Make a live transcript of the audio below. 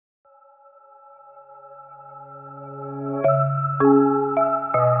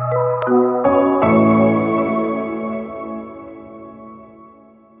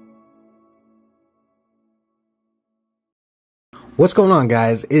What's going on,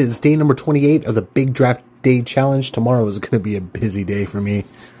 guys? It is day number 28 of the Big Draft Day Challenge. Tomorrow is going to be a busy day for me.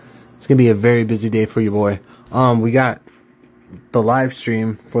 It's going to be a very busy day for you, boy. We got the live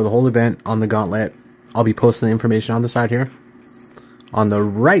stream for the whole event on the Gauntlet. I'll be posting the information on the side here. On the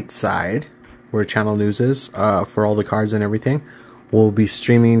right side, where channel news is, for all the cards and everything, we'll be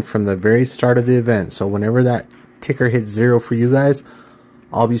streaming from the very start of the event. So whenever that ticker hits 0 for you guys,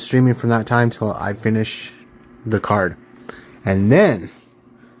 I'll be streaming from that time till I finish the card. And then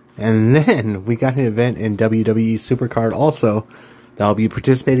we got an event in WWE SUPERCARD also that I'll be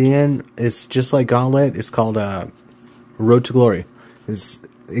participating in. It's just like Gauntlet. It's called Road to Glory. It's the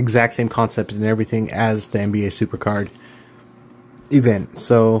exact same concept and everything as the NBA SUPERCARD event.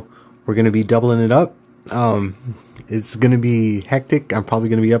 So we're going to be doubling it up. It's going to be hectic. I'm probably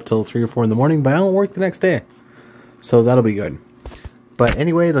going to be up till 3 or 4 in the morning, but I don't work the next day. So that'll be good. But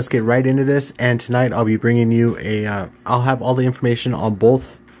anyway, let's get right into this. And tonight I'll be bringing you I'll have all the information on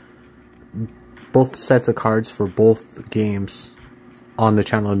both sets of cards for both games on the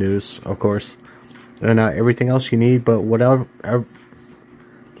channel news, of course. And everything else you need, but whatever.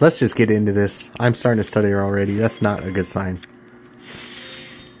 Let's just get into this. I'm starting to stutter already. That's not a good sign.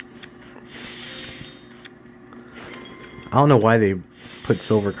 I don't know why they put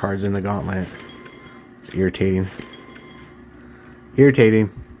silver cards in the Gauntlet. It's irritating.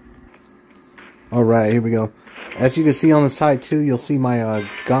 Alright, here we go. As you can see on the side too, you'll see my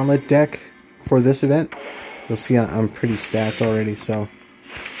Gauntlet deck for this event. You'll see I'm pretty stacked already, so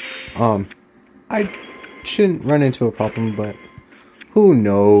I shouldn't run into a problem, but who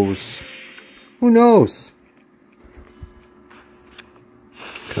knows? Who knows?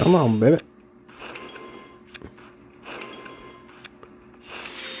 Come on, baby.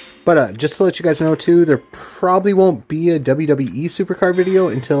 But just to let you guys know too, there probably won't be a WWE SUPERCARD video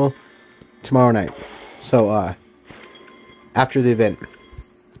until tomorrow night. So after the event.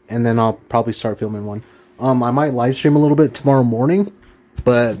 And then I'll probably start filming one. I might live stream a little bit tomorrow morning,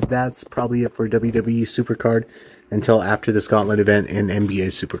 but that's probably it for WWE SUPERCARD until after this Gauntlet event in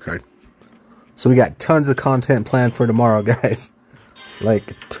NBA SUPERCARD. So we got tons of content planned for tomorrow, guys.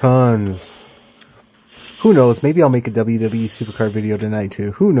 Like tons. Who knows? Maybe I'll make a WWE SUPERCARD video tonight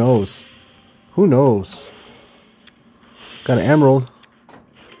too. Who knows? Who knows? Got an emerald.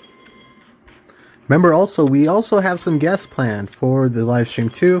 Remember also, we also have some guests planned for the live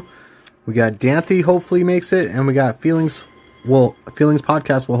stream too. We got Danthe hopefully makes it, and we got Feelings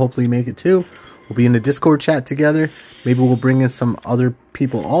Podcast will hopefully make it too. We'll be in the Discord chat together. Maybe we'll bring in some other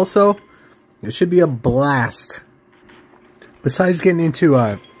people also. It should be a blast. Besides getting into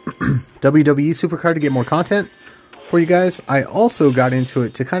WWE SUPERCARD to get more content for you guys, I also got into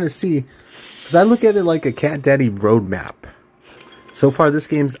it to kind of see, because I look at it like a Cat Daddy roadmap. So far this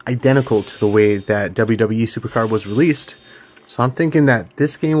game's identical to the way that WWE SUPERCARD was released, so I'm thinking that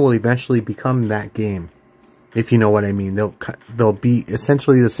this game will eventually become that game, if you know what I mean. They'll be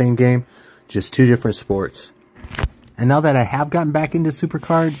essentially the same game, just two different sports. And now that I have gotten back into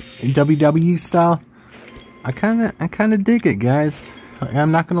SUPERCARD in WWE style, I kind of dig it, guys.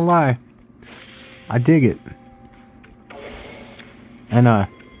 I'm not gonna lie, I dig it, and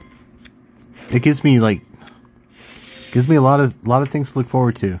it gives me a lot of things to look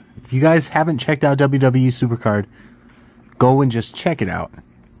forward to. If you guys haven't checked out WWE SUPERCARD, go and just check it out.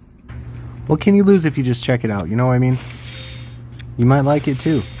 What can you lose if you just check it out? You know what I mean? You might like it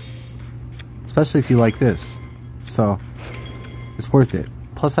too, especially if you like this. So it's worth it.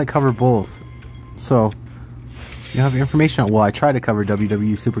 Plus, I cover both, so you have information on. Well, I try to cover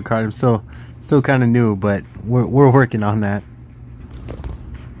WWE SUPERCARD. I'm still kind of new, but we're working on that.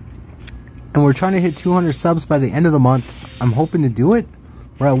 And we're trying to hit 200 subs by the end of the month. I'm hoping to do it.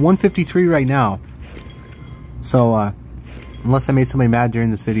 We're at 153 right now. So unless I made somebody mad during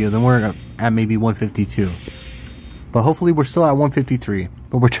this video, then we're at maybe 152. But hopefully we're still at 153.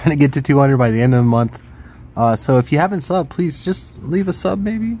 But we're trying to get to 200 by the end of the month. So if you haven't subbed, please just leave a sub.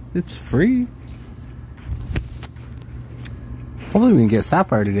 Maybe it's free. Hopefully we can get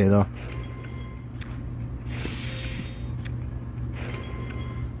Sapphire today, though.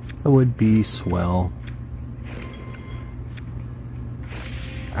 That would be swell.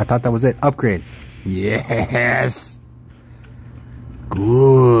 I thought that was it. Upgrade. Yes!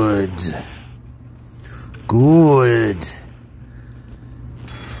 Good. Good.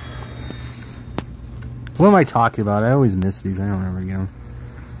 What am I talking about? I always miss these. I don't remember again.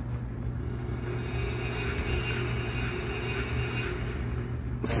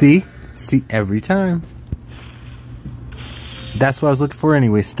 See, every time. That's what I was looking for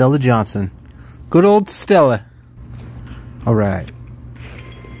anyway. Stella Johnson. Good old Stella. Alright.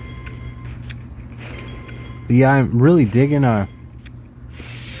 Yeah, I'm really digging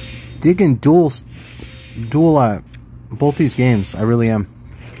digging both these games. I really am.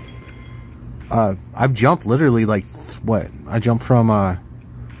 I've jumped literally like what? I jumped from I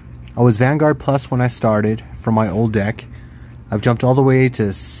was Vanguard Plus when I started from my old deck. I've jumped all the way to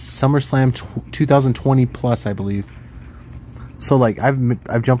SummerSlam 2020 Plus, I believe. So like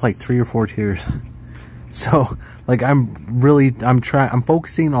I've jumped like 3 or 4 tiers. So like I'm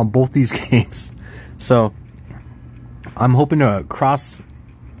focusing on both these games. So I'm hoping to cross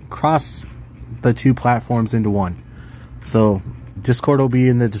the 2 platforms into one. So Discord will be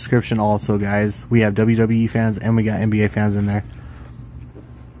in the description also, guys. We have WWE fans and we got NBA fans in there.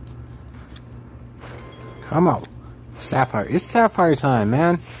 Come on. Sapphire. It's Sapphire time,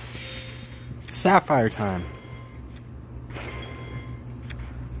 man. It's Sapphire time.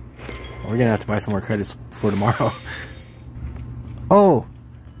 We're gonna have to buy some more credits for tomorrow. Oh,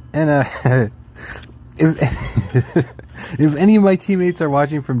 and if any of my teammates are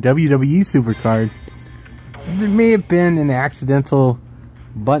watching from WWE SUPERCARD, there may have been an accidental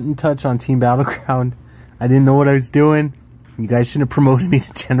button touch on Team Battleground. I didn't know what I was doing. You guys shouldn't have promoted me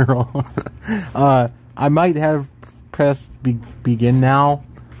to General. I might have pressed begin now,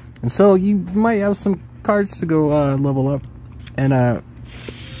 and so you might have some cards to go level up. And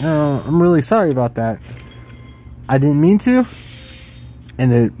I'm really sorry about that. I didn't mean to,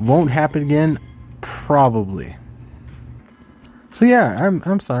 and it won't happen again, probably. So yeah,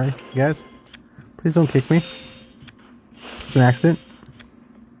 I'm sorry, guys. Please don't kick me. It was an accident.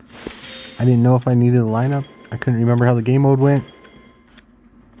 I didn't know if I needed a lineup. I couldn't remember how the game mode went.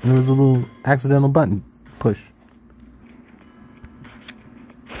 And it was a little accidental button push.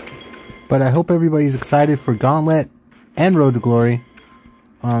 But I hope everybody's excited for Gauntlet and Road to Glory.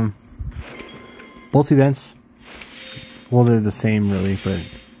 Both events. Well, they're the same, really, but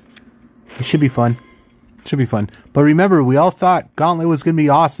it should be fun. It should be fun. But remember, we all thought Gauntlet was going to be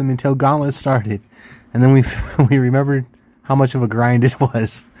awesome until Gauntlet started. And then we remembered how much of a grind it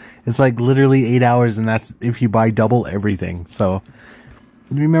was. It's like literally 8 hours, and that's if you buy double everything. So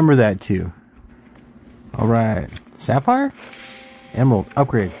remember that too. Alright. Sapphire? Emerald.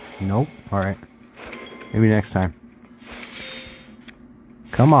 Upgrade. Nope. Alright. Maybe next time.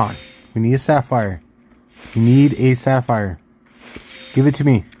 Come on. We need a Sapphire. We need a Sapphire. Give it to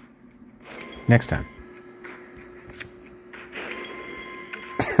me. Next time.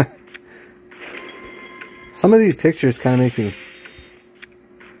 Some of these pictures kind of make me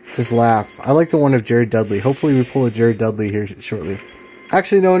just laugh. I like the one of Jared Dudley. Hopefully we pull a Jared Dudley here shortly.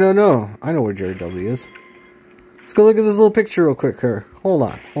 Actually, no. I know where Jared Dudley is. Let's go look at this little picture real quick here. Hold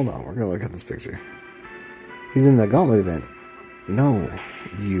on. We're going to look at this picture. He's in the Gauntlet event. No,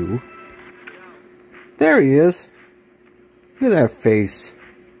 you. There he is. Look at that face.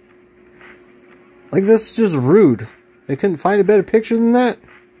 Like, that's just rude. They couldn't find a better picture than that?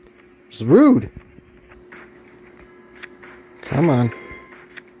 It's rude. Come on.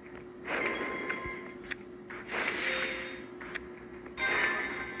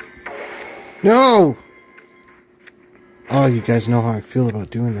 No! Oh, you guys know how I feel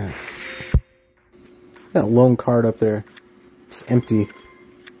about doing that. That lone card up there. It's empty.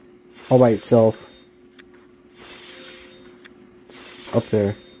 All by itself. It's up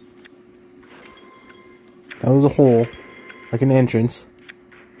there. Now there's a hole. Like an entrance.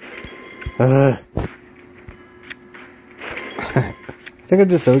 I think I'm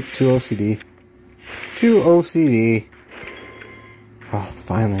just too OCD. Too OCD. Oh,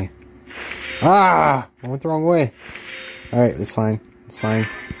 finally. Ah! I went the wrong way. Alright, it's fine. It's fine.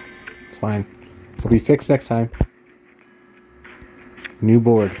 It's fine. It'll be fixed next time. New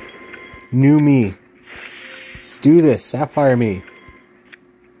board. New me. Let's do this. Sapphire me.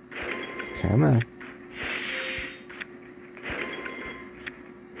 Come on.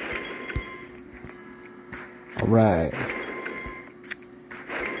 Alright.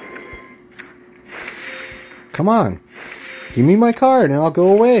 Come on. Give me my card and I'll go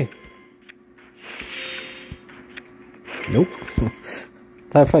away. Nope.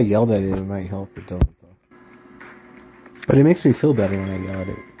 Thought if I yelled at it, it might help. It don't, though. But it makes me feel better when I yell at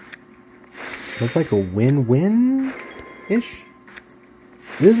it. So it's like a win-win-ish?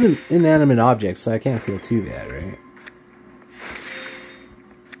 This is an inanimate object, so I can't feel too bad, right?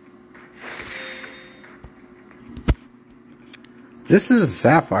 This is a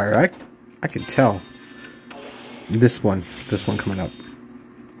Sapphire. I can tell. This one coming up.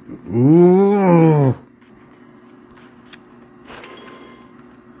 Ooh.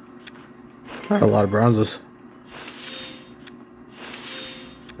 Not a lot of bronzes.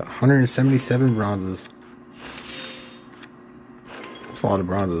 177 bronzes. That's a lot of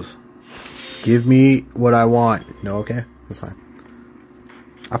bronzes. Give me what I want. No, okay? That's fine.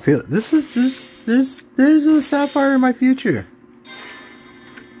 I feel there's a sapphire in my future.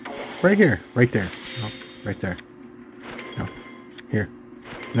 Right here, right there. No, right there. No, here.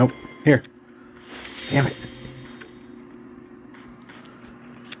 Nope, here. Damn it.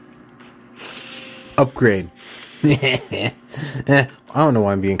 Upgrade. I don't know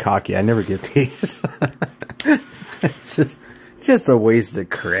why I'm being cocky. I never get these. It's just a waste of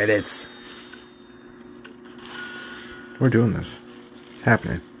credits. We're doing this. It's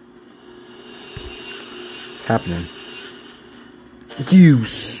happening. It's happening.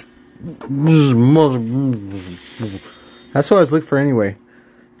 Use. That's what I was looking for anyway.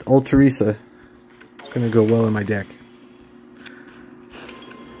 The old Teresa. It's gonna go well in my deck.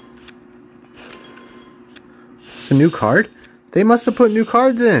 It's a new card? They must have put new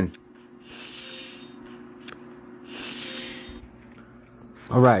cards in.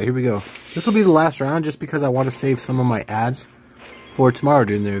 Alright, here we go. This will be the last round just because I want to save some of my ads for tomorrow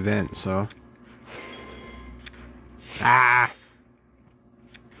during the event, so. Ah!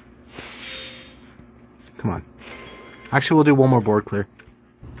 Come on. Actually, we'll do one more board clear.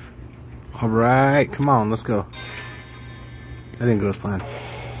 Alright, come on, let's go. That didn't go as planned.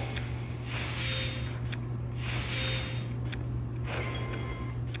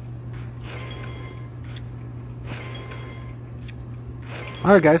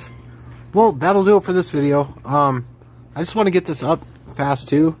 Alright guys, well that'll do it for this video. I just want to get this up fast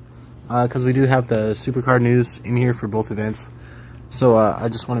too, because we do have the SUPERCARD news in here for both events. So I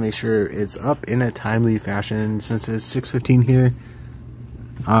just want to make sure it's up in a timely fashion since it's 6:15 here.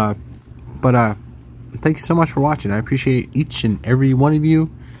 But thank you so much for watching. I appreciate each and every one of you,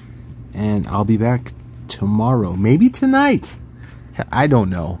 and I'll be back tomorrow, maybe tonight. I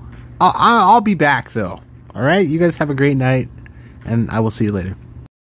don't know. I'll be back though. All right, you guys have a great night. And I will see you later.